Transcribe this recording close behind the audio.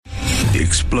the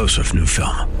explosive new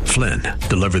film, Flynn,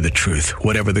 Deliver the Truth,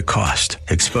 Whatever the Cost,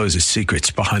 exposes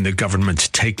secrets behind the government's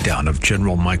takedown of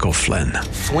General Michael Flynn.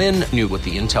 Flynn knew what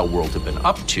the intel world had been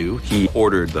up to. He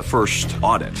ordered the first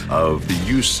audit of the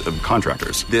use of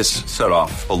contractors. This set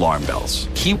off alarm bells.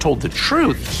 He told the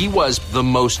truth. He was the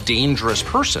most dangerous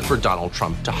person for Donald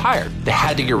Trump to hire. They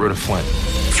had to get rid of Flynn.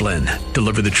 Flynn,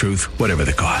 Deliver the Truth, Whatever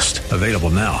the Cost. Available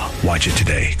now. Watch it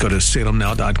today. Go to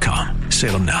salemnow.com.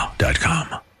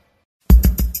 salemnow.com.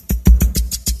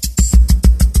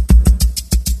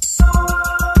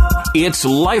 It's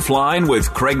Lifeline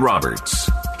with Craig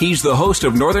Roberts. He's the host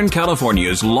of Northern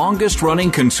California's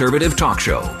longest-running conservative talk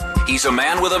show. He's a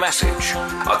man with a message,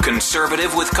 a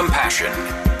conservative with compassion.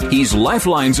 He's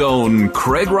Lifeline's own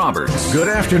Craig Roberts. Good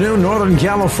afternoon, Northern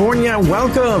California.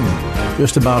 Welcome.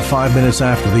 Just about 5 minutes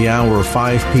after the hour of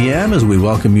 5 p.m. as we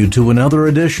welcome you to another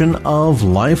edition of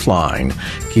Lifeline.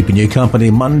 Keeping you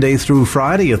company Monday through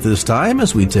Friday at this time,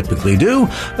 as we typically do,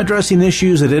 addressing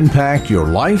issues that impact your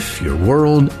life, your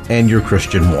world, and your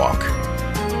Christian walk.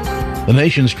 The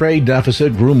nation's trade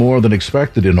deficit grew more than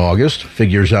expected in August.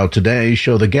 Figures out today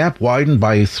show the gap widened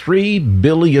by $3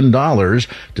 billion to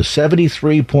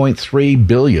 $73.3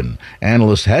 billion.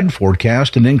 Analysts had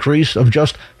forecast an increase of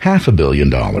just $500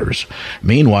 million.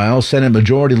 Meanwhile, Senate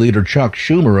Majority Leader Chuck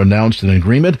Schumer announced an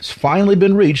agreement has finally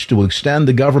been reached to extend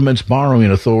the government's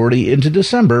borrowing authority into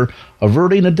December,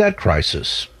 averting a debt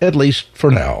crisis, at least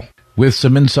for now. With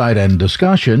some insight and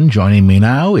discussion, joining me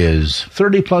now is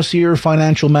 30-plus year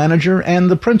financial manager and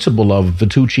the principal of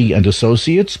Vitucci &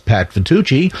 Associates, Pat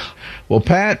Vitucci. Well,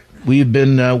 Pat, we've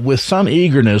been with some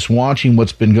eagerness watching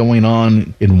what's been going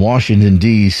on in Washington,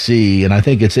 D.C., and I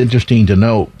think it's interesting to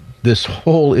note this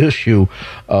whole issue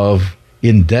of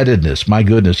indebtedness. My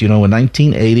goodness, in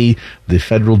 1980, the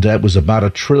federal debt was about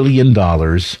 $1 trillion.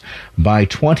 By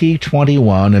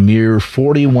 2021, a mere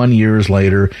 41 years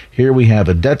later, here we have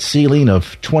a debt ceiling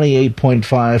of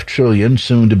 $28.5 trillion,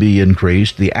 soon to be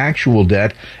increased. The actual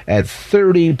debt at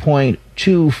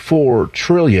 $30.24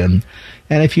 trillion.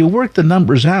 And if you work the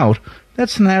numbers out,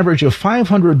 that's an average of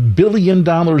 $500 billion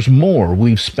more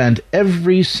we've spent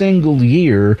every single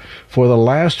year for the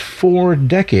last 4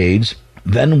 decades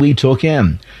than we took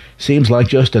in. Seems like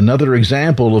just another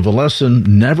example of a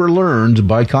lesson never learned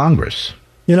by Congress.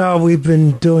 We've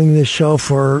been doing this show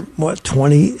for,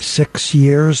 26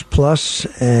 years plus,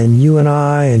 and you and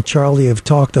I and Charlie have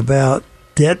talked about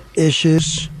debt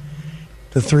issues.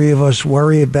 The three of us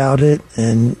worry about it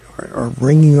and are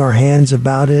wringing our hands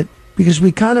about it because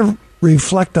we kind of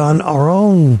reflect on our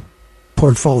own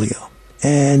portfolio.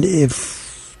 And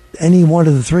if any one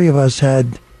of the three of us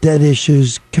had debt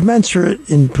issues commensurate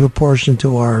in proportion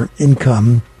to our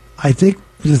income, I think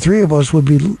the three of us would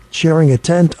be sharing a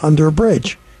tent under a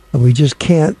bridge. And we just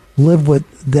can't live with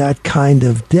that kind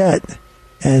of debt.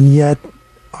 And yet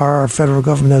our federal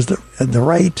government has the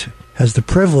right, has the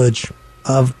privilege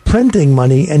of printing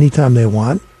money anytime they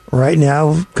want. Right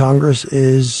now, Congress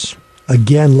is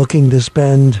again looking to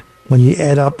spend, when you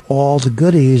add up all the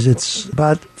goodies, it's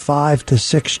about $5 to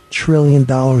 $6 trillion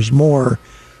more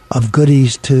of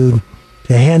goodies to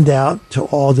hand out to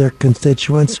all their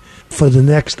constituents for the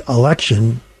next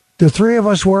election. The three of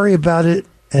us worry about it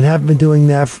and have been doing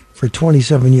that for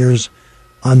 27 years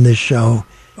on this show.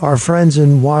 Our friends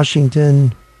in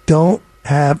Washington don't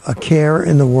have a care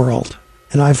in the world.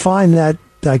 And I find that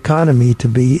dichotomy to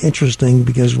be interesting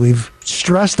because we've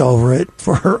stressed over it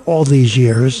for all these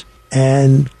years.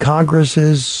 And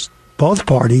Congress's, both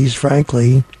parties,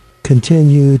 frankly,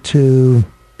 continue to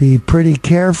be pretty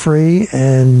carefree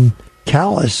and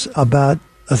callous about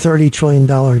a $30 trillion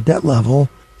debt level.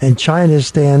 And China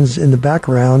stands in the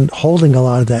background holding a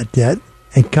lot of that debt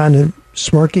and kind of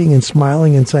smirking and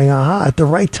smiling and saying, aha, at the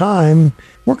right time,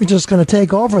 we're just going to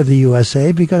take over the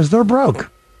USA because they're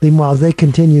broke. Meanwhile, they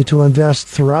continue to invest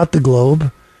throughout the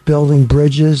globe, building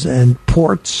bridges and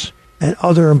ports and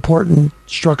other important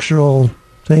structural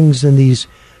things in these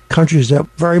countries that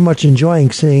very much enjoying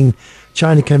seeing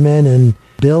China come in and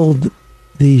build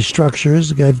these structures.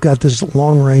 They've got this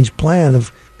long-range plan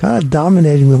of kind of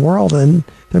dominating the world, and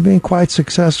they're being quite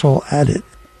successful at it.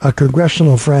 Our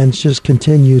congressional friends just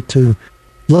continue to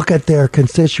look at their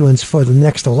constituents for the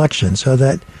next election, so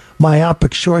that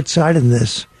myopic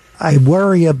short-sightedness, I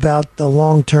worry about the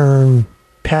long-term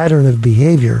pattern of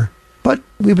behavior. But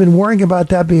we've been worrying about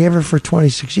that behavior for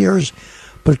 26 years.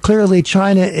 But clearly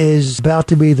China is about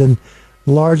to be the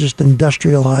largest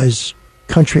industrialized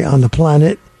country on the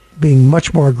planet, being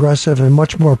much more aggressive and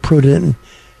much more prudent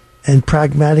and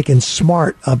pragmatic and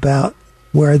smart about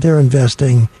where they're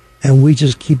investing, and we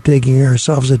just keep digging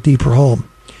ourselves a deeper hole.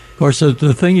 Of course,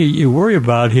 the thing you worry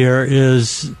about here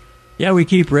is yeah, we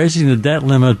keep raising the debt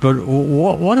limit, but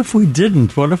what if we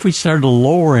didn't? What if we started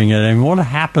lowering it? I mean, what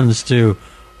happens to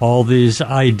all these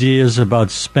ideas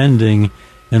about spending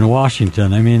in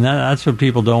Washington? I mean, that's what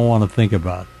people don't want to think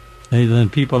about. Then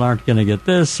people aren't going to get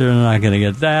this, or they're not going to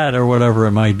get that, or whatever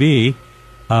it might be.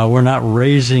 We're not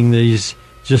raising these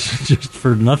just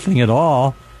for nothing at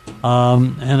all.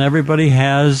 And everybody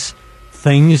has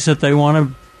things that they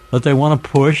want to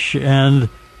push, and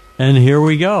here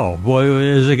we go. Boy,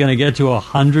 is it going to get to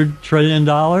 $100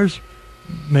 trillion?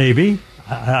 Maybe.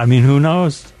 I mean, who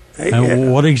knows?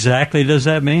 And what exactly does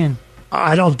that mean?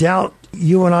 I don't doubt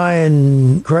you and I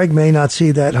and Greg may not see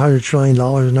that $100 trillion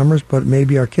numbers, but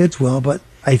maybe our kids will. But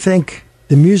I think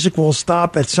the music will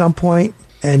stop at some point,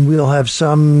 and we'll have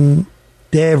some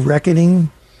day of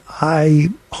reckoning. I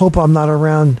hope I'm not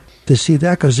around to see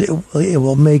that, because it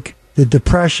will make the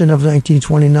depression of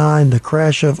 1929, the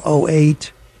crash of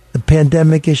 2008, the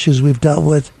pandemic issues we've dealt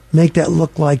with, make that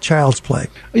look like child's play.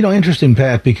 You know, interesting,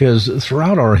 Pat, because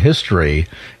throughout our history,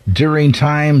 during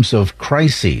times of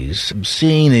crises,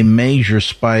 seeing a major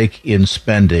spike in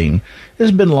spending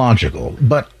has been logical.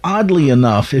 But oddly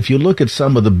enough, if you look at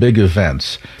some of the big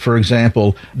events, for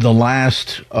example, the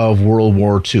last of World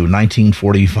War II,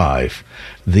 1945,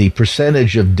 the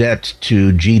percentage of debt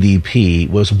to GDP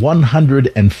was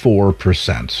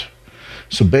 104%.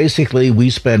 So basically, we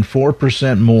spend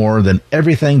 4% more than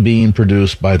everything being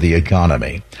produced by the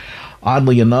economy.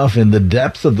 Oddly enough, in the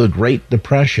depth of the Great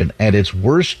Depression, at its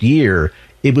worst year,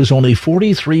 it was only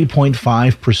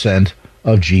 43.5%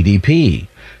 of GDP.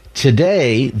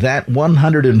 Today, that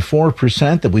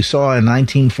 104% that we saw in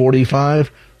 1945,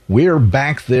 we're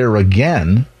back there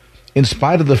again, in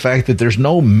spite of the fact that there's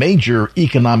no major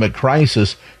economic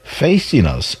crisis facing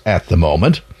us at the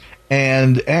moment.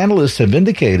 And analysts have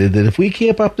indicated that if we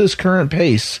keep up this current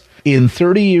pace, in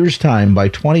 30 years' time, by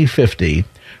 2050,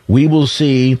 we will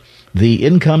see the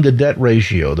income-to-debt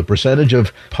ratio, the percentage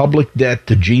of public debt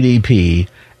to GDP,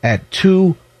 at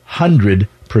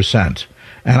 200%.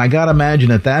 And I got to imagine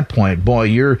at that point, boy,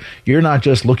 you're not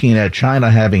just looking at China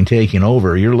having taken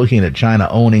over. You're looking at China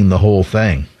owning the whole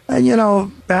thing. And, you know,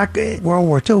 back in World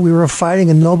War II, we were fighting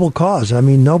a noble cause. I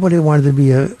mean, nobody wanted to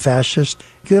be a fascist.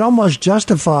 You could almost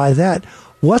justify that.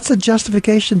 What's the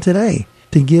justification today?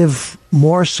 To give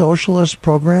more socialist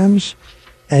programs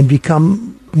and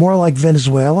become more like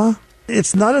Venezuela?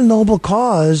 It's not a noble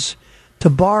cause to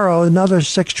borrow another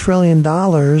 $6 trillion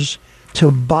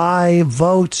to buy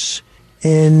votes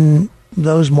in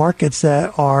those markets they're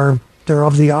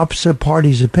of the opposite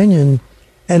party's opinion.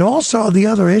 And also the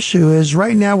other issue is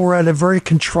right now we're at a very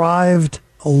contrived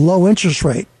low interest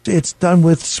rate. It's done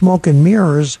with smoke and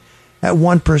mirrors at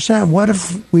 1%. What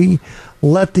if we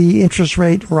let the interest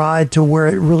rate ride to where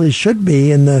it really should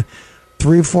be in the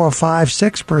 3, 4, 5,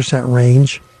 6%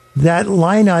 range? That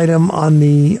line item on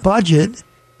the budget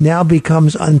now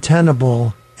becomes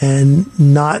untenable and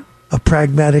not a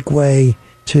pragmatic way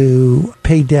to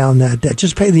pay down that debt.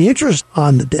 Just pay the interest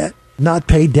on the debt. Not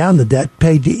pay down the debt,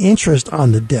 pay the interest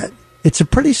on the debt. It's a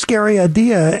pretty scary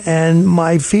idea, and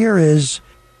my fear is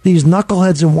these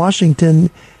knuckleheads in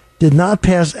Washington did not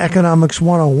pass Economics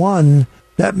 101.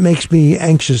 That makes me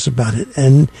anxious about it.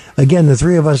 And again, the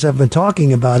three of us have been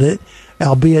talking about it,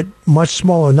 albeit much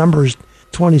smaller numbers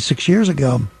 26 years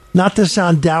ago. Not to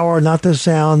sound dour, not to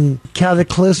sound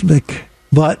cataclysmic,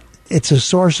 but it's a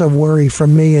source of worry for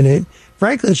me, and it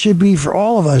frankly, it should be for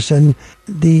all of us. And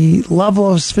the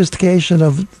level of sophistication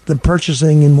of the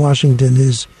purchasing in Washington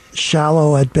is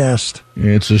shallow at best.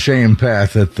 It's a shame,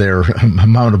 Pat, that their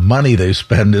amount of money they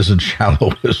spend isn't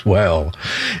shallow as well.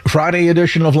 Friday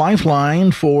edition of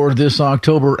Lifeline for this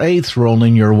October 8th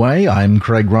rolling your way. I'm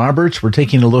Craig Roberts. We're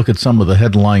taking a look at some of the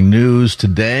headline news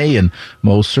today, and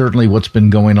most certainly what's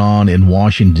been going on in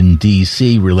Washington,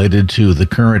 D.C. related to the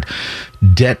current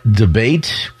debt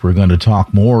debate. We're going to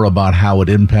talk more about how it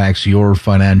impacts your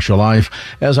financial life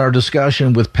as our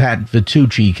discussion with Pat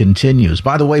Vitucci continues.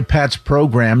 By the way, Pat's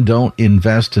program, Don't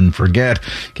Invest and Forget,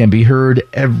 can be heard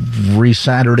every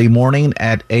Saturday morning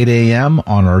at 8 a.m.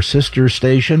 on our sister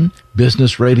station,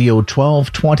 Business Radio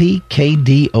 1220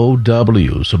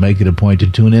 KDOW. So make it a point to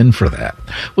tune in for that.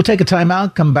 We'll take a time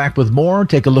out, come back with more.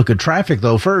 Take a look at traffic,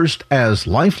 though, first, as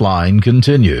Lifeline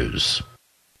continues.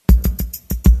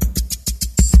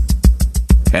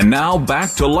 And now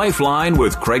back to Lifeline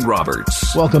with Craig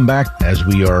Roberts. Welcome back as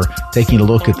we are taking a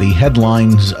look at the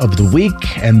headlines of the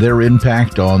week and their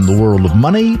impact on the world of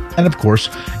money and, of course,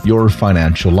 your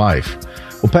financial life.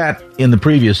 Well, Pat, in the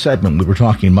previous segment, we were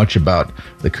talking much about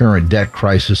the current debt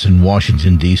crisis in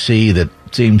Washington, D.C. that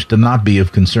seems to not be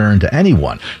of concern to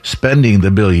anyone spending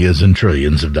the billions and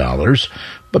trillions of dollars.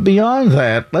 But beyond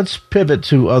that, let's pivot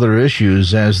to other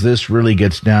issues, as this really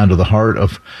gets down to the heart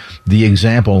of the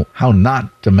example, how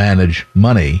not to manage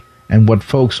money and what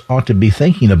folks ought to be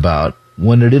thinking about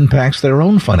when it impacts their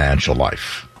own financial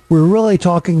life. We're really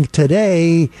talking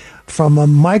today from a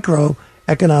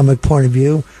microeconomic point of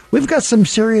view. We've got some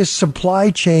serious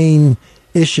supply chain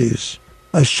issues.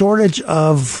 A shortage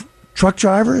of truck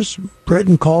drivers.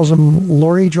 Britain calls them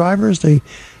lorry drivers.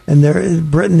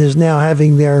 Britain is now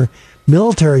having their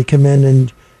military come in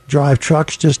and drive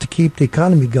trucks just to keep the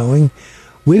economy going.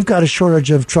 We've got a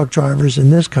shortage of truck drivers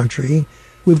in this country.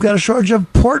 We've got a shortage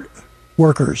of port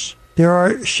workers. There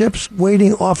are ships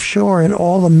waiting offshore in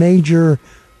all the major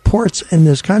ports in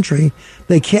this country.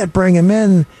 They can't bring them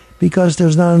in because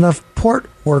there's not enough port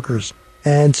workers.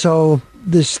 And so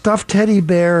this stuffed teddy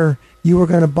bear you were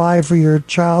going to buy for your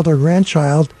child or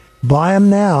grandchild, buy them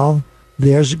now.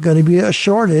 There's going to be a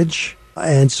shortage.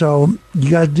 And so you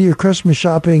got to do your Christmas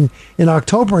shopping in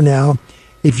October now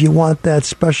if you want that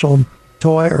special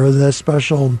toy or that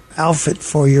special outfit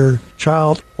for your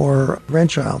child or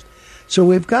grandchild. So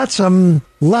we've got some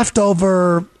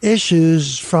leftover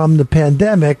issues from the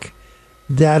pandemic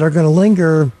that are going to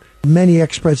linger, many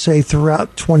experts say,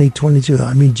 throughout 2022.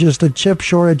 I mean, just a chip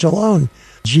shortage alone.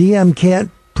 GM can't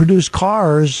produce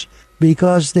cars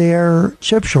because they're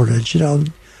chip shortage.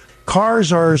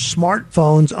 Cars are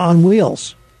smartphones on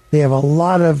wheels. They have a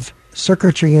lot of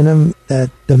circuitry in them that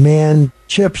demand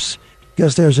chips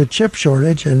because there's a chip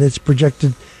shortage, and it's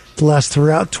projected to last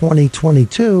throughout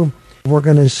 2022. We're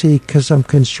going to see some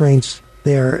constraints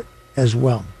there as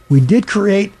well. We did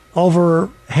create over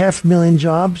 500,000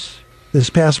 jobs this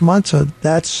past month, so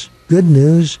that's good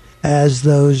news. As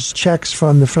those checks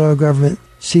from the federal government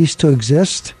cease to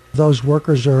exist, those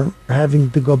workers are having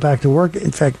to go back to work.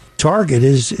 In fact, Target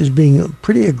is being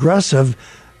pretty aggressive.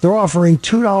 They're offering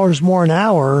 $2 more an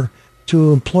hour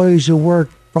to employees who work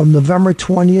from November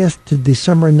 20th to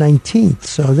December 19th.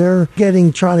 So they're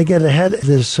trying to get ahead of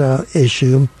this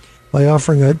issue by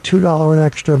offering a $2 an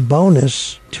extra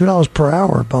bonus, $2 per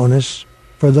hour bonus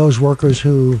for those workers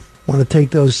who want to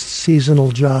take those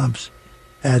seasonal jobs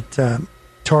at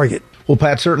Target. Well,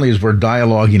 Pat, certainly as we're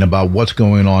dialoguing about what's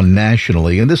going on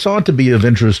nationally, and this ought to be of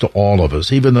interest to all of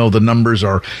us, even though the numbers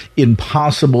are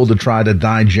impossible to try to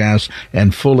digest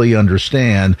and fully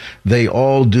understand, they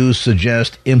all do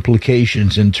suggest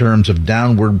implications in terms of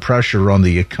downward pressure on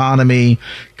the economy,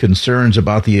 concerns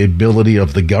about the ability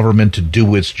of the government to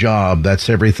do its job. That's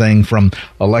everything from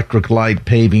electric light,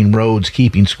 paving roads,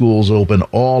 keeping schools open,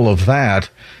 all of that.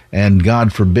 And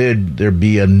God forbid there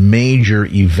be a major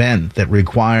event that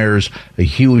requires a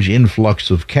huge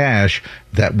influx of cash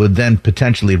that would then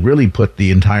potentially really put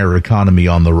the entire economy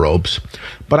on the ropes.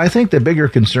 But I think the bigger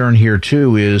concern here,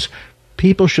 too, is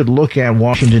people should look at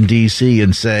Washington, D.C.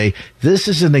 and say, this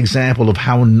is an example of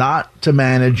how not to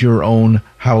manage your own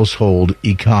household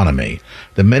economy.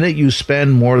 The minute you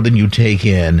spend more than you take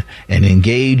in and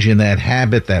engage in that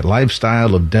habit, that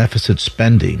lifestyle of deficit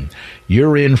spending,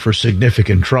 you're in for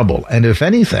significant trouble. And if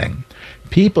anything,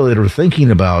 people that are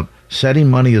thinking about setting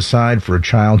money aside for a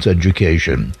child's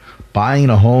education, buying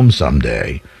a home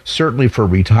someday, certainly for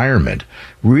retirement,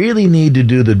 really need to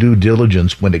do the due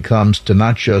diligence when it comes to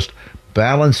not just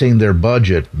balancing their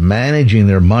budget, managing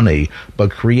their money,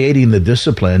 but creating the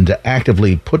discipline to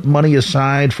actively put money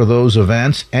aside for those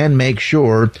events and make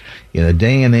sure, in a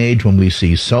day and age when we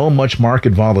see so much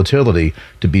market volatility,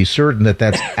 to be certain that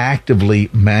that's actively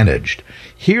managed.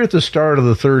 Here at the start of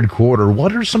the third quarter,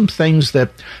 what are some things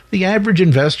that the average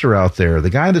investor out there, the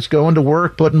guy that's going to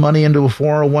work, putting money into a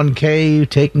 401k,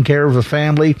 taking care of a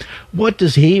family, what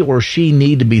does he or she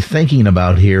need to be thinking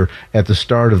about here at the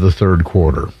start of the third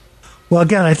quarter? Well,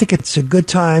 again, I think it's a good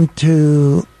time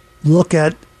to look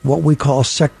at what we call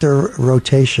sector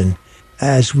rotation.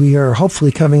 As we are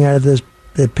hopefully coming out of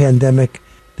the pandemic,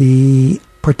 the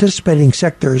participating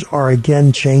sectors are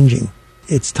again changing.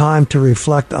 It's time to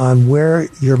reflect on where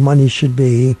your money should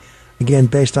be, again,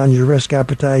 based on your risk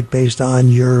appetite, based on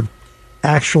your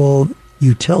actual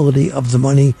utility of the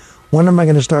money. When am I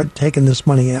going to start taking this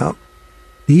money out?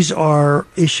 These are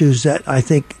issues that I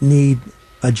think need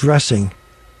addressing.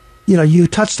 You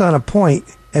touched on a point,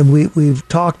 and we've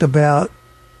talked about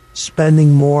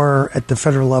spending more at the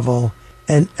federal level,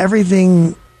 and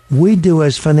everything we do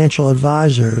as financial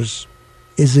advisors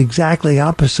is exactly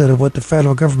opposite of what the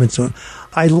federal government's doing.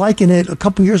 I liken it, a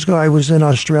couple years ago I was in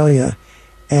Australia,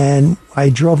 and I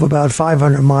drove about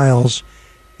 500 miles,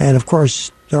 and of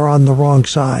course they're on the wrong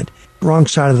side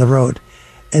of the road.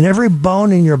 And every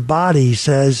bone in your body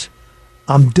says,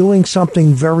 I'm doing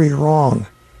something very wrong.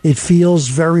 It feels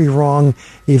very wrong.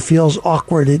 It feels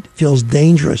awkward. It feels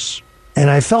dangerous. And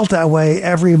I felt that way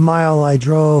every mile I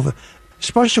drove,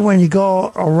 especially when you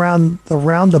go around the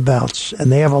roundabouts,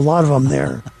 and they have a lot of them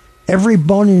there. Every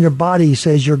bone in your body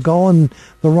says you're going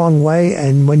the wrong way,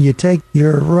 and when you take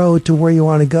your road to where you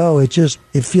want to go,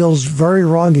 it feels very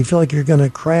wrong. You feel like you're going to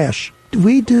crash.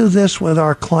 We do this with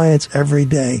our clients every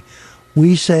day.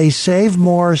 We say, save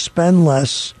more, spend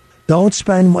less. Don't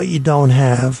spend what you don't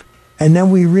have. And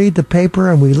then we read the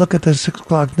paper and we look at the 6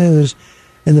 o'clock news,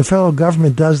 and the federal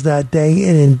government does that day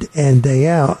in and day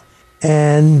out.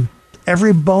 And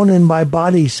every bone in my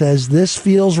body says, this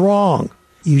feels wrong.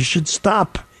 You should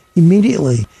stop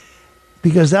immediately,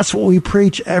 because that's what we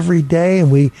preach every day,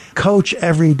 and we coach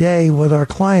every day with our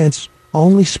clients.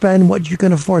 Only spend what you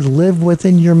can afford. Live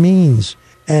within your means.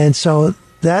 And so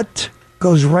that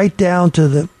goes right down to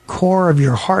the core of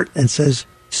your heart and says,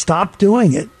 stop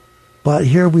doing it. But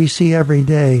here we see every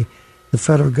day the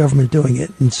federal government doing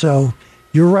it. And so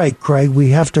you're right, Craig. We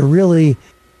have to really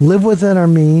live within our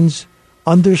means,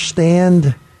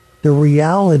 understand the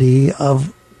reality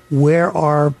of where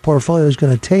our portfolio is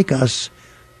going to take us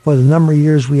for the number of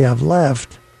years we have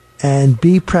left, and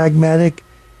be pragmatic,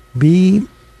 be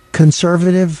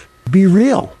conservative, be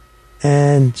real.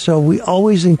 And so we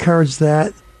always encourage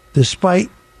that. Despite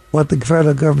what the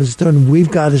federal government is doing,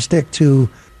 we've got to stick to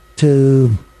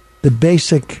the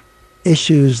basic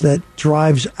issues that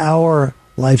drives our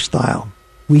lifestyle.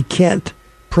 We can't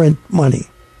print money.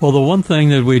 Well, the one thing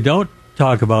that we don't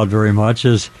talk about very much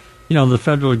is, the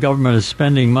federal government is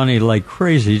spending money like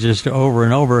crazy just over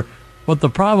and over. But the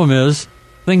problem is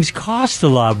things cost a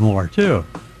lot more, too.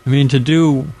 I mean, to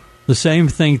do the same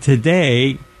thing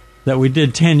today that we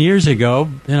did 10 years ago,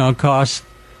 costs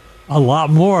a lot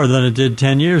more than it did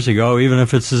 10 years ago, even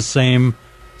if it's the same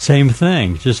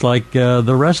thing. Just like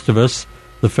the rest of us,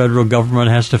 the federal government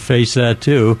has to face that,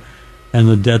 too. And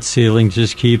the debt ceiling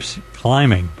just keeps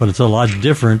climbing. But it's a lot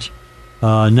different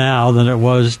now than it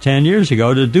was 10 years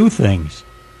ago to do things.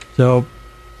 So,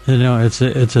 it's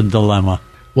a dilemma.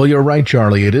 Well, you're right,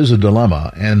 Charlie. It is a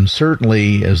dilemma. And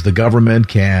certainly as the government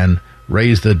can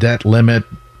raise the debt limit,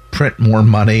 print more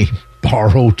money,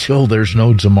 borrow till there's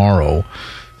no tomorrow,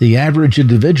 the average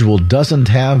individual doesn't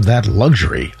have that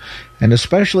luxury. And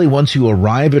especially once you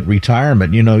arrive at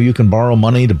retirement, you can borrow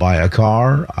money to buy a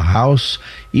car, a house,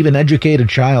 even educate a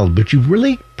child, but you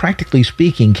really, practically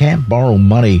speaking, can't borrow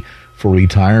money for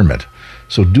retirement.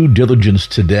 So due diligence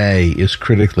today is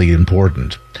critically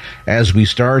important. As we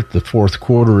start the fourth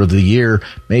quarter of the year,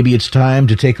 maybe it's time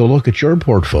to take a look at your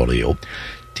portfolio.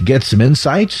 To get some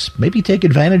insights, maybe take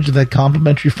advantage of that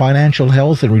complimentary financial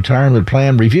health and retirement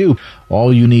plan review.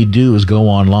 All you need to do is go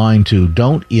online to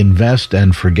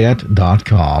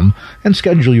don'tinvestandforget.com and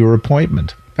schedule your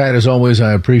appointment. Pat, as always,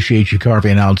 I appreciate you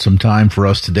carving out some time for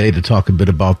us today to talk a bit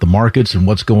about the markets and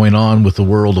what's going on with the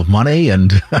world of money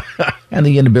and and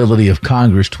the inability of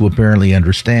Congress to apparently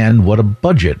understand what a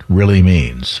budget really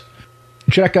means.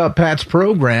 Check out Pat's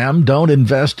program, Don't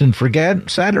Invest and Forget,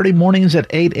 Saturday mornings at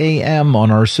 8 a.m. on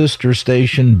our sister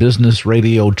station, Business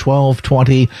Radio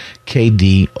 1220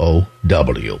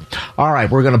 KDOW. All right,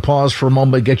 we're going to pause for a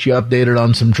moment, get you updated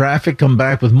on some traffic, come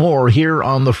back with more here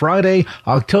on the Friday,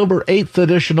 October 8th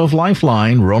edition of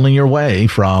Lifeline, rolling your way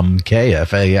from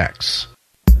KFAX.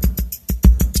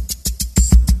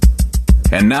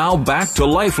 And now back to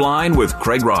Lifeline with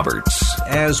Craig Roberts.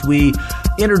 As we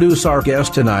introduce our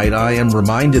guest tonight, I am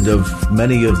reminded of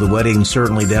many of the weddings,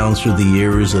 certainly down through the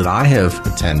years that I have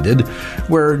attended,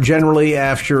 where generally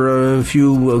after a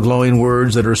few glowing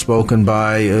words that are spoken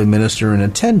by a minister in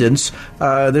attendance,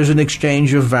 there's an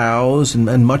exchange of vows,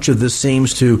 and much of this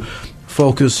seems to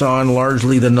focus on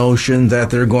largely the notion that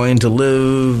they're going to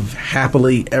live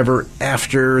happily ever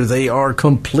after. They are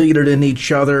completed in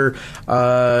each other,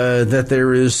 that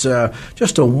there is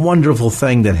just a wonderful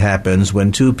thing that happens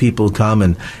when two people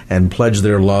come and pledge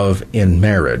their love in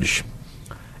marriage.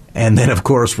 And then, of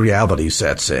course, reality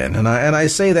sets in. And I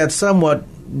say that somewhat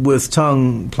with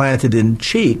tongue planted in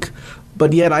cheek,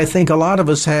 but yet I think a lot of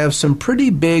us have some pretty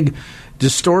big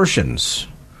distortions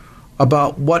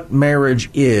about what marriage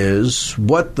is,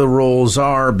 what the roles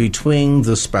are between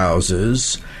the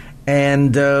spouses,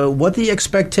 and what the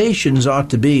expectations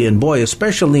ought to be. And boy,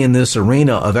 especially in this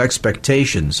arena of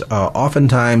expectations,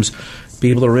 oftentimes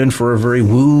people are in for a very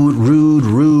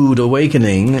rude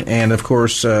awakening. And of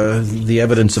course, the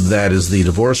evidence of that is the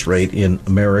divorce rate in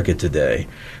America today.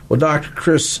 Well, Dr.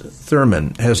 Chris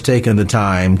Thurman has taken the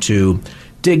time to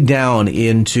dig down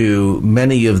into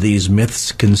many of these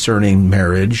myths concerning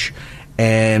marriage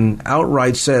and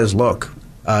outright says, look,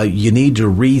 you need to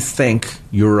rethink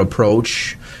your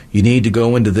approach. You need to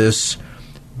go into this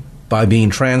by being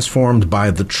transformed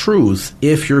by the truth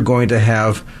if you're going to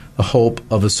have the hope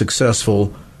of a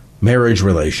successful marriage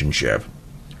relationship.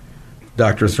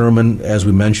 Dr. Thurman, as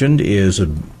we mentioned, is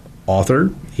an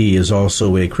author. He is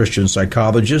also a Christian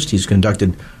psychologist. He's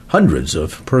conducted hundreds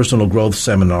of personal growth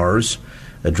seminars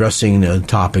addressing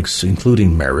topics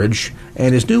including marriage.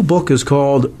 And his new book is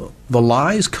called The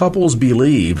Lies Couples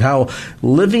Believe, How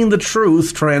Living the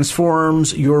Truth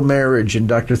Transforms Your Marriage. And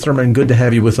Dr. Thurman, good to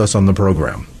have you with us on the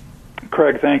program.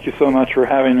 Craig, thank you so much for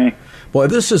having me. Boy,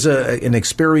 this is an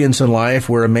experience in life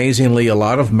where amazingly a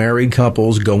lot of married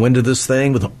couples go into this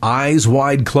thing with eyes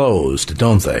wide closed,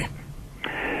 don't they?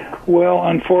 Well,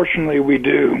 unfortunately, we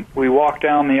do. We walk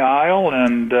down the aisle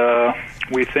and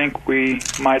we think we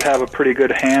might have a pretty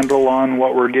good handle on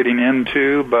what we're getting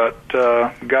into, but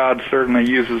God certainly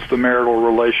uses the marital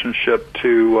relationship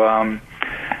to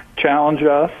challenge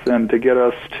us and to get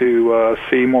us to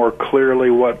see more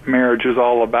clearly what marriage is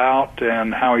all about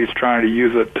and how He's trying to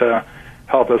use it to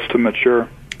help us to mature.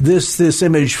 This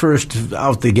image first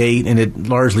out the gate, and it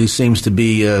largely seems to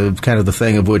be kind of the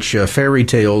thing of which fairy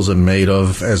tales are made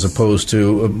of, as opposed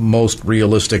to most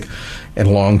realistic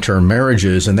and long-term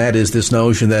marriages, and that is this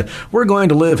notion that we're going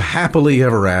to live happily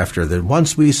ever after, that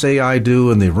once we say I do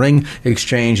and the ring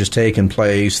exchange has taken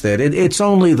place, that it's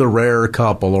only the rare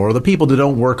couple or the people that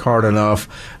don't work hard enough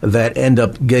that end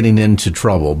up getting into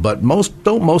trouble. But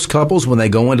most couples, when they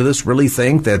go into this, really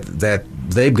think that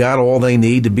they've got all they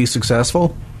need to be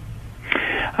successful?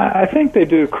 I think they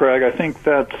do, Craig. I think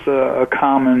that's a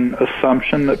common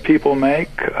assumption that people make.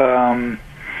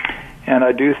 And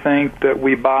I do think that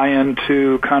we buy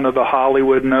into kind of the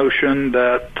Hollywood notion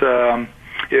that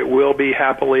it will be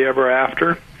happily ever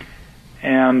after.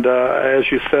 And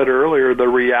as you said earlier, the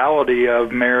reality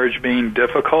of marriage being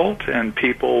difficult and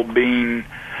people being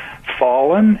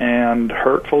fallen and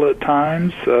hurtful at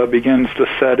times begins to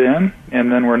set in,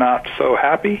 and then we're not so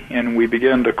happy, and we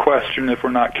begin to question, if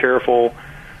we're not careful,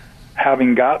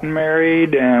 having gotten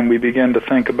married, and we begin to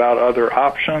think about other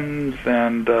options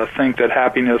and think that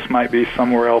happiness might be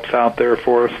somewhere else out there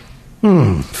for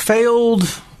us.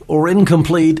 Failed or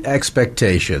incomplete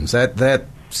expectations. That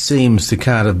seems to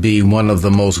kind of be one of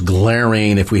the most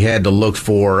glaring, if we had to look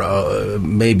for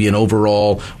maybe an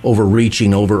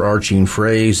overarching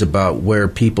phrase about where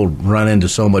people run into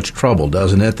so much trouble,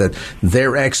 doesn't it? That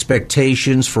their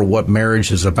expectations for what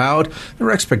marriage is about, their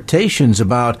expectations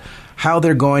about how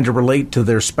they're going to relate to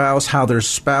their spouse, how their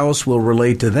spouse will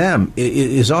relate to them,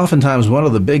 is oftentimes one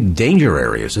of the big danger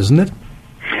areas, isn't it?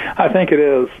 I think it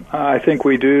is. I think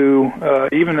we do,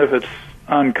 even if it's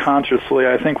unconsciously,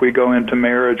 I think we go into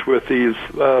marriage with these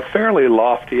fairly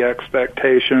lofty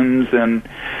expectations, and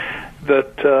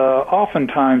that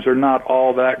oftentimes are not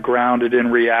all that grounded in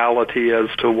reality as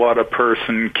to what a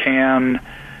person can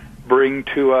bring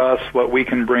to us, what we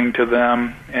can bring to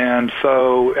them. And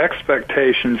so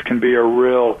expectations can be a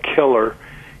real killer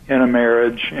in a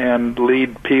marriage and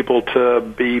lead people to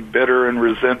be bitter and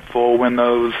resentful when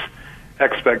those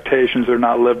expectations are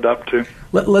not lived up to.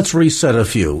 Let's reset a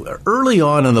few. Early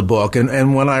on in the book,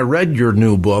 and when I read your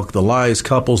new book, The Lies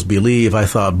Couples Believe, I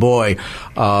thought, boy,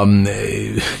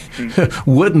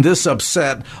 wouldn't this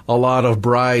upset a lot of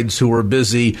brides who are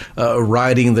busy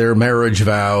writing their marriage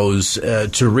vows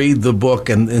to read the book,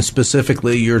 and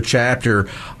specifically your chapter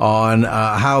on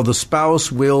how the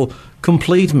spouse will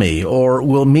complete me or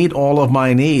will meet all of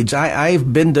my needs.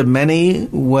 I've been to many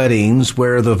weddings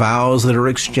where the vows that are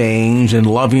exchanged, and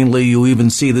lovingly you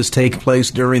even see this take place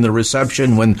during the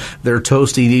reception when they're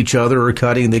toasting each other or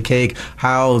cutting the cake,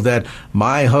 how that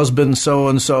my husband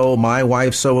so-and-so, my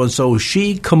wife so-and-so,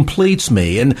 she completes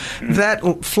me. And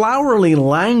that flowery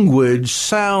language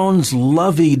sounds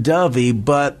lovey-dovey,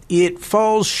 but it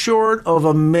falls short of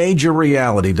a major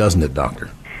reality, doesn't it, Doctor?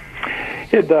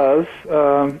 It does.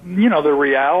 The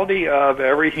reality of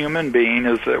every human being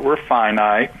is that we're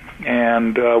finite,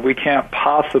 and we can't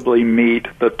possibly meet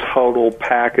the total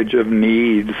package of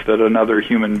needs that another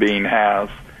human being has.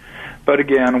 But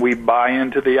again, we buy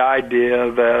into the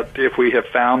idea that if we have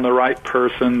found the right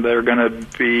person, they're going to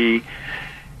be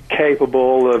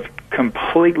capable of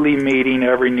completely meeting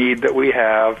every need that we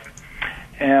have.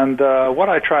 And what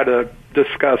I try to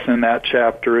discuss in that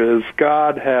chapter is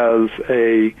God has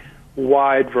a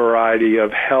wide variety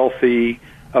of healthy,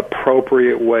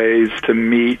 appropriate ways to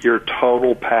meet your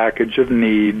total package of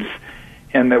needs,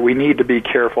 and that we need to be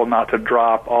careful not to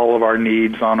drop all of our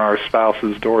needs on our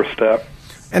spouse's doorstep.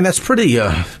 And that's pretty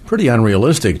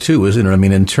unrealistic, too, isn't it? I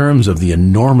mean, in terms of the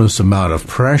enormous amount of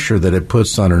pressure that it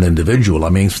puts on an individual. I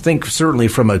mean, think certainly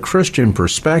from a Christian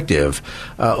perspective,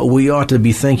 we ought to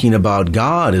be thinking about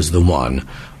God as the one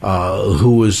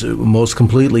who is most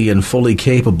completely and fully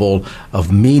capable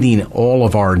of meeting all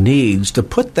of our needs. To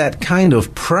put that kind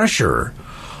of pressure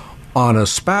on a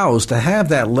spouse, to have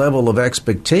that level of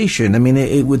expectation, I mean,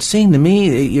 it would seem to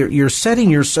me you're setting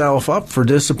yourself up for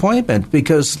disappointment,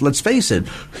 because let's face it,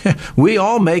 we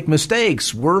all make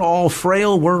mistakes. We're all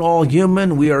frail. We're all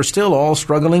human. We are still all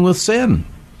struggling with sin.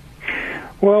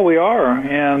 Well, we are.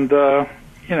 And,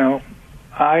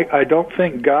 I don't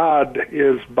think God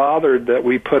is bothered that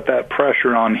we put that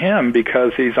pressure on him,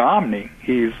 because he's omni.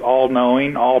 He's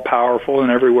all-knowing, all-powerful,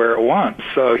 and everywhere at once.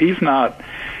 So he's not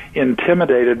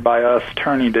intimidated by us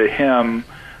turning to him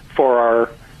for our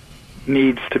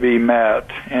needs to be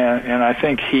met. And I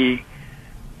think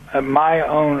my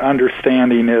own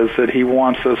understanding is that he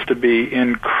wants us to be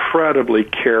incredibly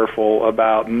careful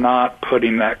about not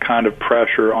putting that kind of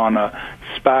pressure on a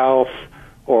spouse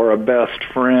or a best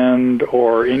friend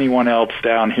or anyone else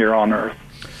down here on earth.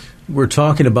 We're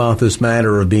talking about this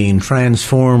matter of being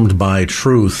transformed by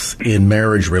truth in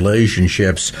marriage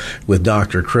relationships with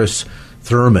Dr. Chris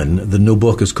Thurman. The new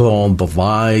book is called The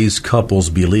Lies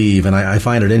Couples Believe, and I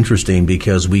find it interesting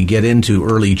because we get into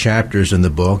early chapters in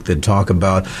the book that talk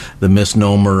about the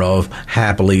misnomer of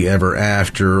happily ever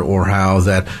after, or how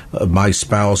that my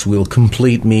spouse will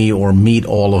complete me or meet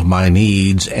all of my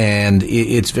needs, and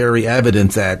it's very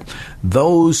evident that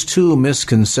those two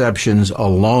misconceptions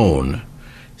alone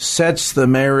sets the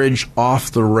marriage off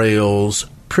the rails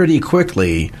pretty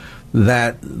quickly.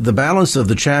 That the balance of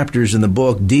the chapters in the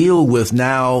book deal with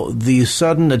now the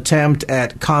sudden attempt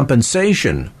at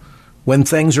compensation when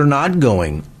things are not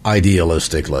going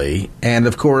idealistically. And,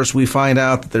 of course, we find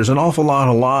out that there's an awful lot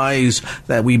of lies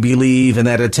that we believe in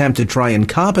that attempt to try and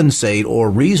compensate or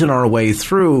reason our way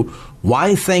through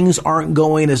why things aren't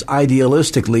going as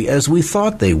idealistically as we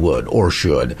thought they would or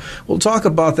should. We'll talk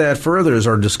about that further as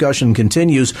our discussion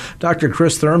continues. Dr.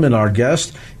 Chris Thurman, our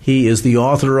guest, he is the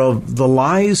author of The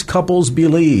Lies Couples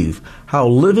Believe, How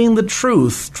Living the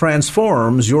Truth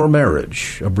Transforms Your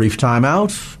Marriage. A brief time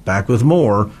out, back with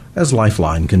more as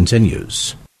Lifeline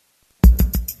continues.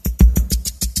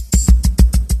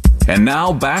 And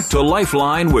now back to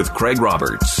Lifeline with Craig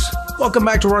Roberts. Welcome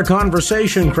back to our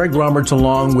conversation. Craig Roberts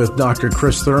along with Dr.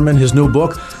 Chris Thurman. His new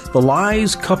book, The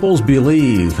Lies Couples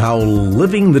Believe, How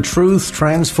Living the Truth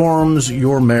Transforms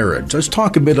Your Marriage. Let's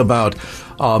talk a bit about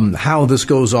how this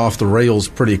goes off the rails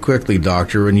pretty quickly,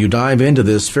 Doctor, and you dive into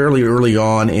this fairly early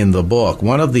on in the book.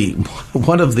 One of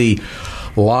the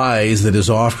lies that is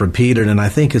oft repeated, and I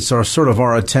think it's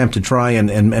our attempt to try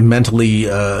and mentally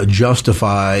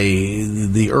justify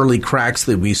the early cracks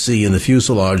that we see in the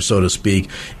fuselage, so to speak,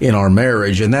 in our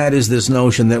marriage, and that is this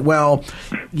notion that, well,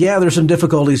 yeah, there's some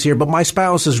difficulties here, but my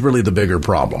spouse is really the bigger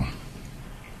problem.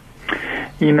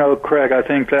 You know, Craig, I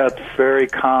think that's very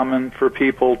common for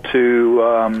people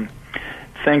to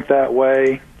think that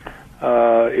way.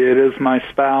 It is my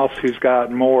spouse who's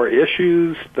got more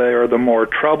issues. They are the more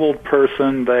troubled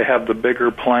person. They have the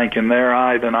bigger plank in their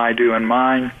eye than I do in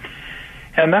mine.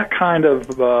 And that kind of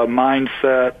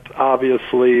mindset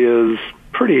obviously is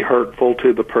pretty hurtful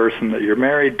to the person that you're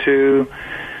married to.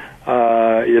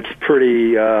 It's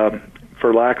pretty,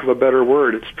 for lack of a better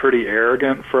word, it's pretty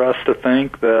arrogant for us to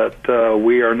think that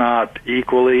we are not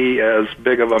equally as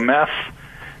big of a mess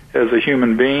as a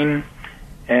human being.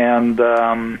 And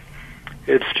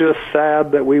it's just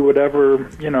sad that we would ever,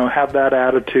 have that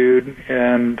attitude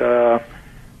and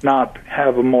not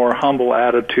have a more humble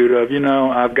attitude of,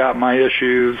 I've got my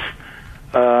issues.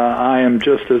 I am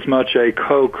just as much a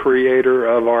co-creator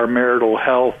of our marital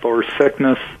health or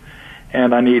sickness,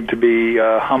 and I need to be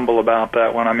humble about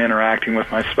that when I'm interacting with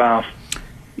my spouse.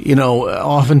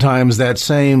 Oftentimes that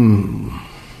same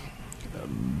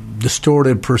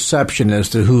distorted perception as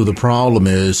to who the problem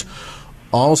is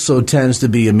also tends to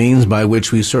be a means by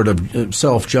which we sort of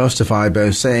self-justify by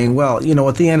saying, well,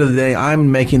 at the end of the day,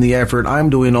 I'm making the effort, I'm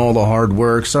doing all the hard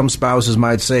work. Some spouses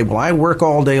might say, well, I work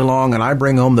all day long and I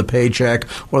bring home the paycheck.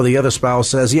 Or the other spouse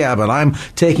says, yeah, but I'm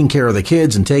taking care of the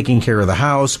kids and taking care of the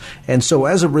house. And so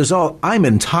as a result, I'm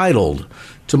entitled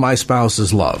to my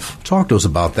spouse's love. Talk to us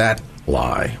about that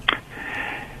lie.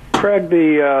 Craig,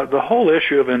 the whole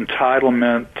issue of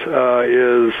entitlement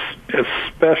is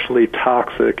especially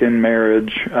toxic in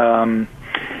marriage, and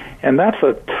that's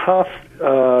a tough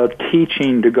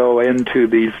teaching to go into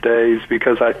these days,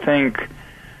 because I think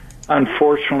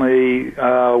unfortunately,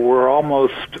 we're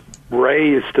almost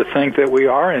raised to think that we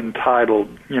are entitled.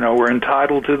 We're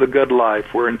entitled to the good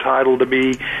life. We're entitled to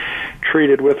be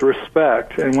treated with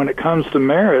respect. And when it comes to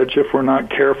marriage, if we're not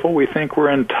careful, we think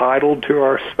we're entitled to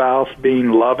our spouse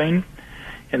being loving,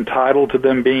 entitled to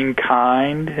them being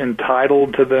kind,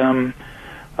 entitled to them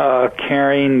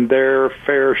carrying their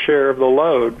fair share of the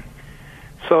load.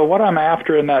 So what I'm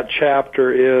after in that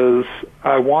chapter is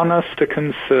I want us to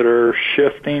consider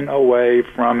shifting away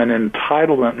from an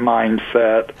entitlement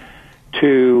mindset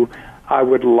to I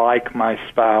would like my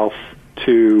spouse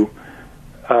to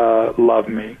love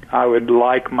me. I would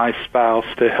like my spouse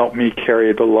to help me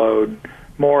carry the load.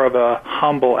 More of a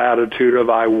humble attitude of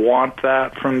I want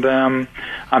that from them.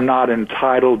 I'm not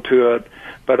entitled to it,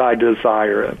 but I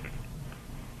desire it.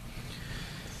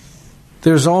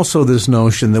 There's also this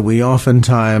notion that we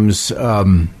oftentimes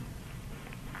will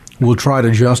try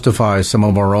to justify some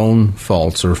of our own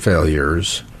faults or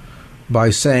failures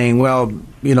by saying, well,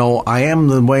 I am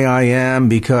the way I am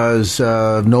because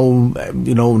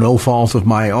no fault of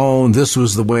my own. This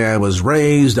was the way I was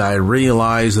raised. I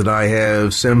realize that I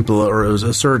have certain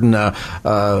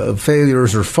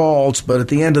failures or faults, but at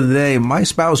the end of the day, my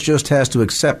spouse just has to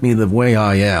accept me the way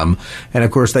I am. And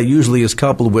of course, that usually is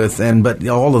coupled with, but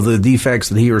all of the defects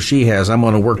that he or she has, I'm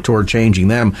going to work toward changing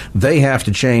them. They have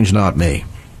to change, not me.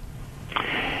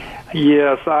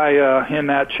 Yes, in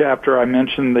that chapter I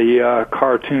mentioned the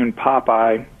cartoon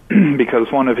Popeye because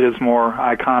one of his more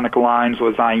iconic lines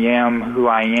was, I am who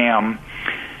I am.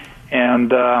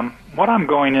 And what I'm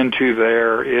going into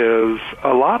there is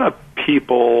a lot of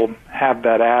people have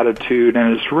that attitude,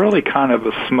 and it's really kind of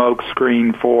a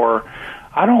smokescreen for,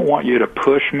 I don't want you to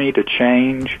push me to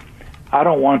change. I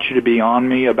don't want you to be on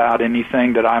me about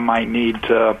anything that I might need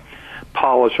to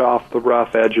polish off the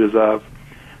rough edges of.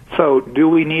 So, do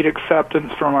we need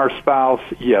acceptance from our spouse?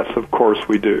 Yes, of course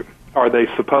we do. Are they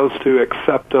supposed to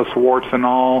accept us warts and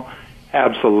all?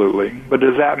 Absolutely. But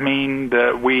does that mean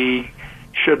that we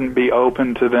shouldn't be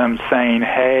open to them saying,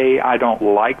 hey, I don't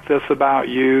like this about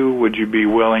you. Would you be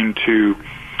willing to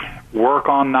work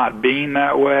on not being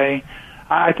that way?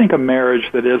 I think a marriage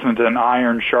that isn't an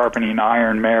iron sharpening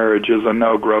iron marriage is a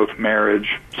no-growth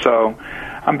marriage. So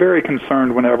I'm very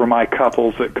concerned whenever my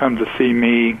couples that come to see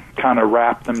me kind of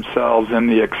wrap themselves in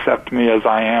the accept me as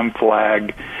I am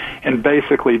flag and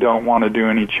basically don't want to do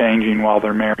any changing while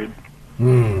they're married.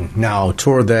 Now,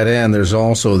 toward that end, there's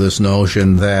also this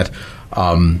notion that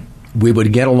we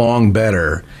would get along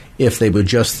better if they would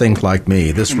just think like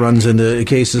me. This runs into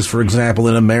cases, for example,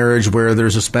 in a marriage where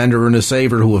there's a spender and a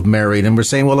saver who have married, and we're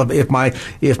saying, well, if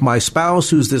my spouse,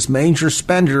 who's this major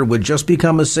spender, would just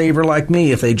become a saver like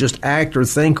me, if they just act or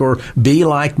think or be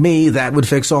like me, that would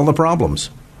fix all the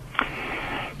problems.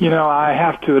 I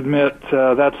have to admit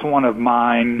that's one of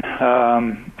mine.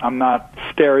 I'm not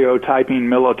stereotyping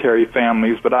military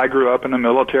families, but I grew up in a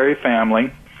military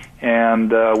family. And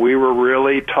we were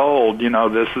really told,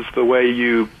 this is the way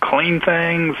you clean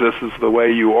things, this is the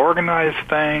way you organize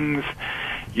things,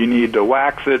 you need to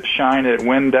wax it, shine it,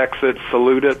 Windex it,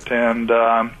 salute it, and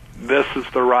this is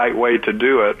the right way to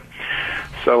do it.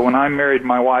 So when I married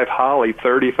my wife, Holly,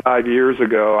 35 years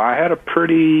ago, I had a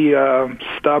pretty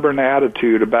stubborn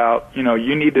attitude about,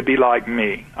 you need to be like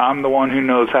me. I'm the one who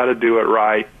knows how to do it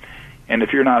right. And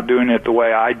if you're not doing it the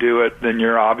way I do it, then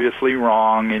you're obviously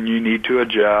wrong and you need to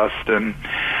adjust. And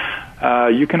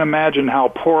you can imagine how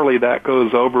poorly that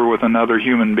goes over with another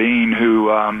human being who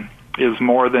is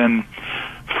more than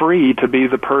free to be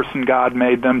the person God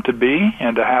made them to be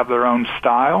and to have their own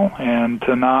style and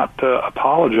to not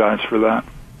apologize for that.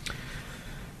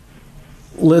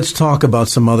 Let's talk about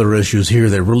some other issues here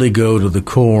that really go to the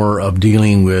core of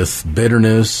dealing with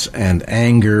bitterness and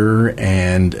anger,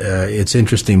 and it's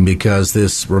interesting because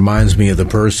this reminds me of the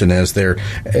person as they're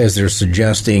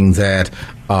suggesting that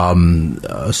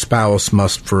a spouse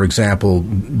must, for example,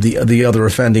 the other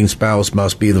offending spouse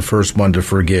must be the first one to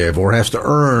forgive or has to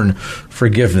earn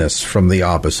forgiveness from the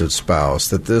opposite spouse.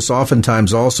 That this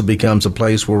oftentimes also becomes a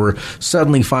place where we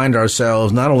suddenly find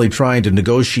ourselves not only trying to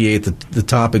negotiate the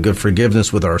topic of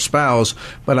forgiveness with our spouse,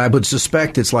 but I would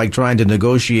suspect it's like trying to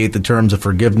negotiate the terms of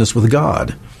forgiveness with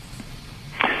God.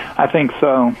 I think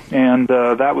so, and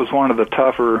that was one of the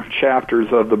tougher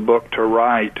chapters of the book to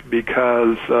write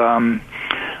because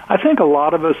I think a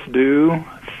lot of us do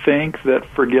think that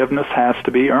forgiveness has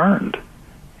to be earned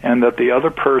and that the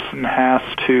other person has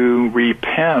to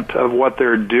repent of what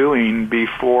they're doing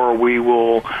before we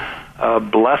will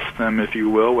bless them, if you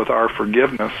will, with our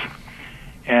forgiveness.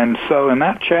 And so in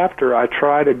that chapter, I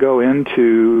try to go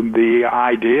into the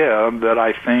idea that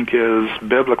I think is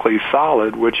biblically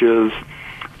solid, which is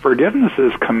forgiveness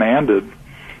is commanded.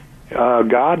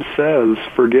 God says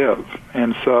forgive.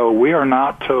 And so we are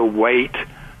not to wait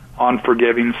on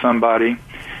forgiving somebody.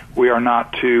 We are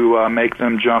not to make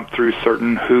them jump through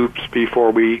certain hoops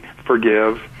before we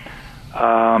forgive.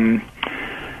 And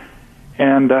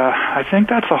I think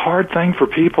that's a hard thing for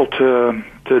people to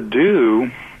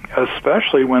do,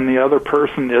 especially when the other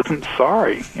person isn't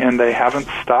sorry and they haven't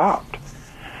stopped.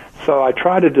 So I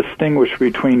try to distinguish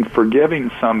between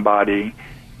forgiving somebody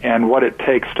and what it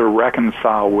takes to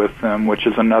reconcile with them, which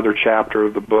is another chapter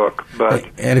of the book.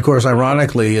 And of course,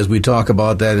 ironically, as we talk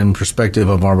about that in perspective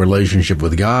of our relationship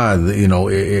with God,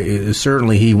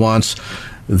 certainly He wants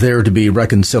there to be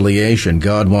reconciliation.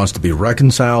 God wants to be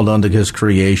reconciled unto His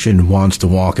creation, wants to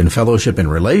walk in fellowship and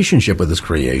relationship with His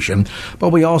creation, but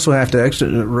we also have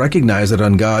to recognize that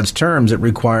on God's terms it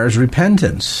requires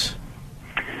repentance.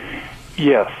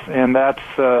 Yes, and that's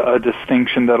a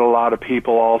distinction that a lot of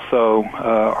people also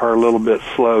are a little bit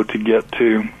slow to get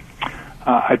to.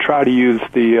 I try to use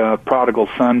the prodigal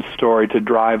son story to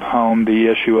drive home the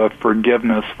issue of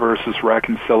forgiveness versus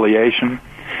reconciliation.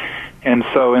 And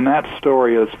so in that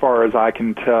story, as far as I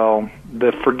can tell,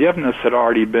 the forgiveness had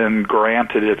already been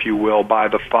granted, if you will, by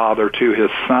the father to his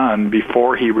son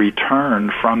before he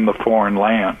returned from the foreign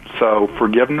land. So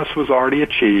forgiveness was already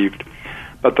achieved.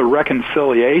 But the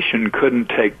reconciliation couldn't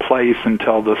take place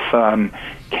until the son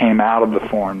came out of the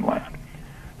foreign land.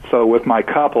 So with my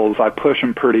couples, I push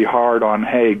them pretty hard on,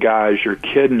 hey, guys, you're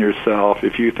kidding yourself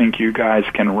if you think you guys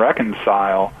can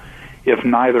reconcile if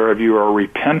neither of you are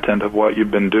repentant of what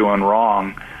you've been doing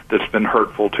wrong that's been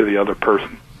hurtful to the other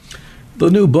person.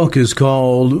 The new book is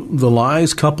called The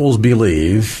Lies Couples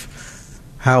Believe: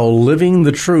 How Living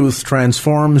the Truth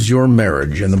Transforms Your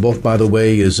Marriage. And the book, by the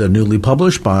way, is newly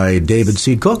published by David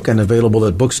C. Cook and available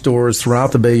at bookstores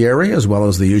throughout the Bay Area, as well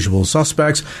as the usual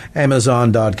suspects,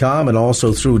 Amazon.com, and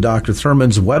also through Dr.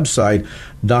 Thurman's website,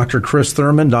 Dr. Chris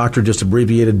Thurman, Dr. just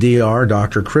abbreviated DR,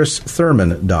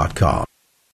 drchristhurman.com.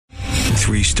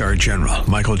 3-star General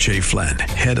Michael J. Flynn,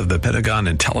 head of the Pentagon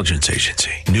Intelligence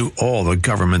Agency, knew all the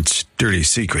government's dirty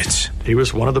secrets. He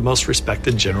was one of the most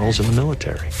respected generals in the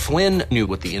military. Flynn knew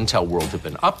what the intel world had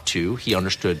been up to. He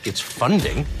understood its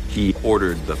funding. He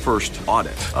ordered the first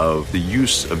audit of the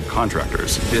use of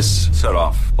contractors. This set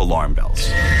off alarm bells.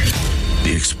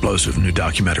 The explosive new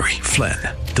documentary, Flynn,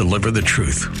 Deliver the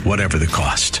Truth, Whatever the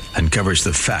Cost, uncovers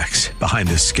the facts behind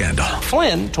this scandal.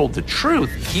 Flynn told the truth.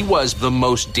 He was the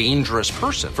most dangerous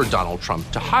person for Donald Trump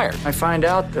to hire. I find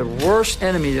out the worst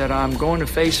enemy that I'm going to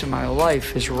face in my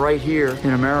life is right here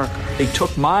in America. They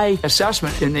took my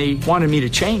assessment and they wanted me to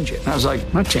change it. And I was like,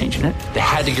 I'm not changing it. They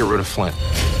had to get rid of Flynn.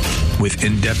 With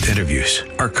in-depth interviews,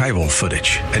 archival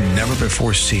footage, and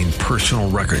never-before-seen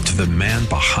personal records of the man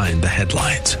behind the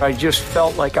headlines. I just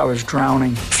felt like I was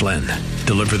drowning. Flynn,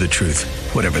 Deliver the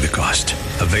Truth, Whatever the Cost.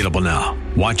 Available now.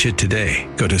 Watch it today.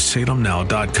 Go to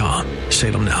salemnow.com.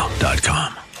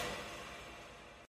 salemnow.com.